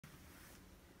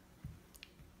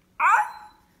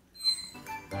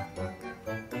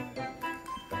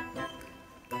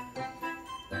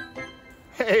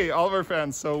Hey, Oliver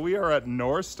fans, so we are at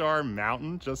North Star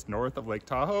Mountain, just north of Lake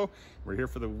Tahoe. We're here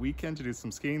for the weekend to do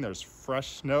some skiing. There's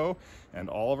fresh snow, and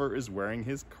Oliver is wearing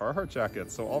his Carhartt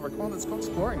jacket. So Oliver, come on, let's go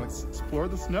exploring. Let's explore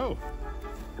the snow.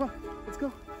 Come on, let's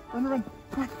go. Run, run,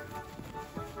 come on.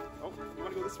 Oh, you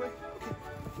wanna go this way? Okay,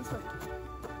 this way.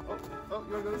 Oh,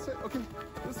 you wanna go this way? Okay,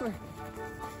 this way.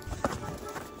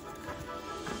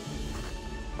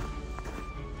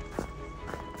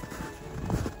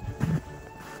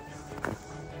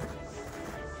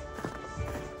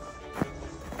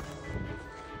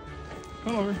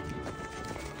 Come over.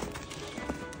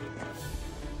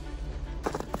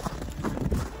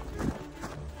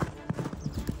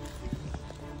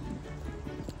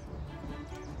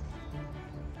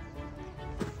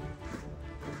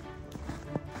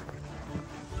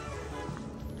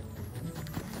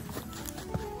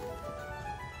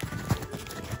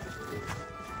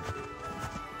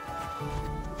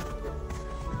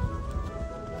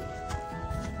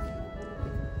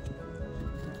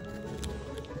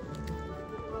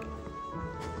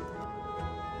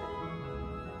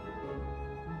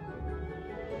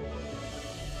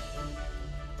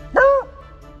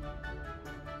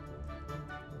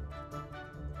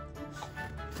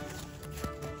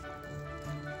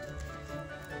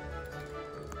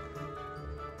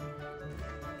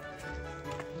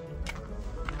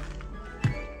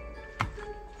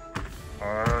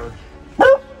 Our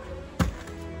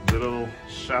little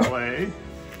chalet,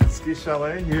 ski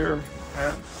chalet here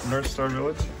at North Star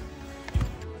Village.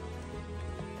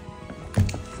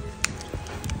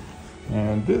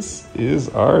 And this is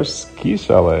our ski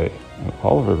chalet.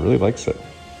 Oliver really likes it.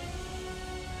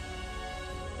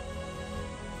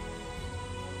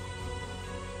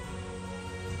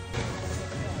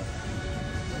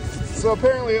 So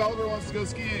apparently Oliver wants to go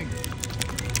skiing.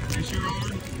 Are you sure,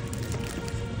 Oliver?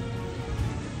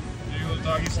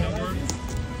 Doggy snowboard.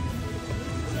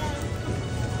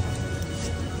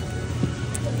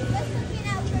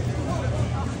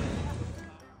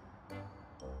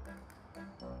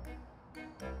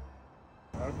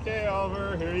 Okay,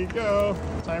 Oliver, here you go.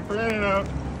 Time for in and out.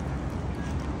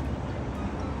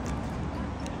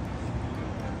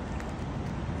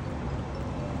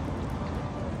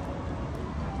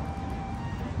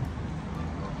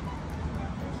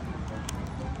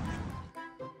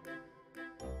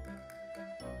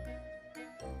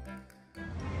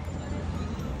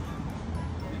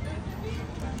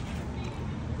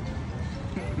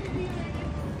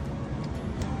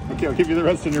 Okay, I'll give you the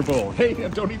rest in your bowl. Hey,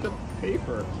 don't eat the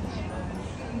paper.